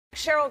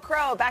Sheryl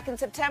Crow, back in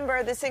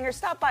September, the singer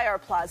stopped by our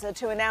plaza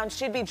to announce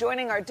she'd be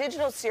joining our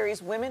digital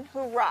series Women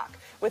Who Rock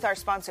with our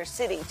sponsor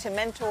Citi to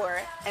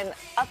mentor an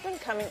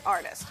up-and-coming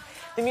artist.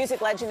 The music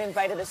legend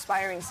invited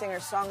aspiring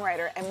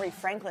singer-songwriter Emery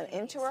Franklin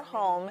into her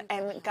home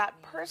and got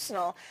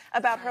personal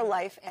about her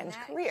life and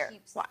career.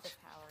 Watch.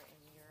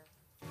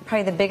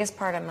 Probably the biggest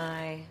part of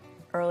my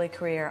early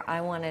career,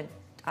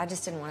 I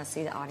just didn't want to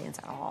see the audience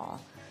at all.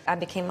 I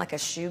became like a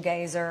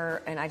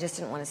shoegazer, and I just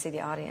didn't want to see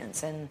the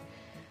audience. And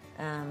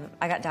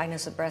I got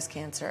diagnosed with breast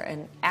cancer,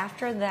 and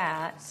after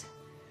that,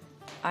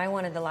 I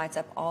wanted the lights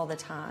up all the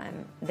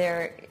time.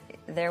 There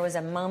was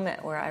a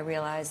moment where I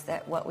realized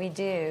that what we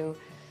do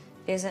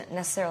isn't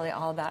necessarily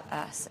all about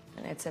us,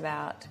 and it's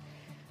about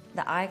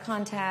the eye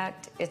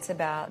contact, it's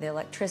about the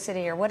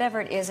electricity or whatever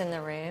it is in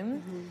the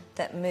room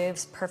that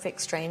moves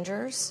perfect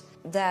strangers.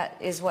 That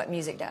is what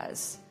music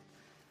does.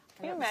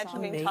 Can you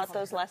imagine being taught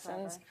those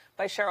lessons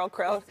by Sheryl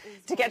Crow?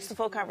 To catch the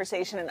full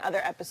conversation and other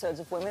episodes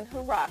of Women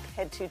Who Rock,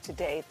 head to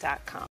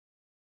today.com.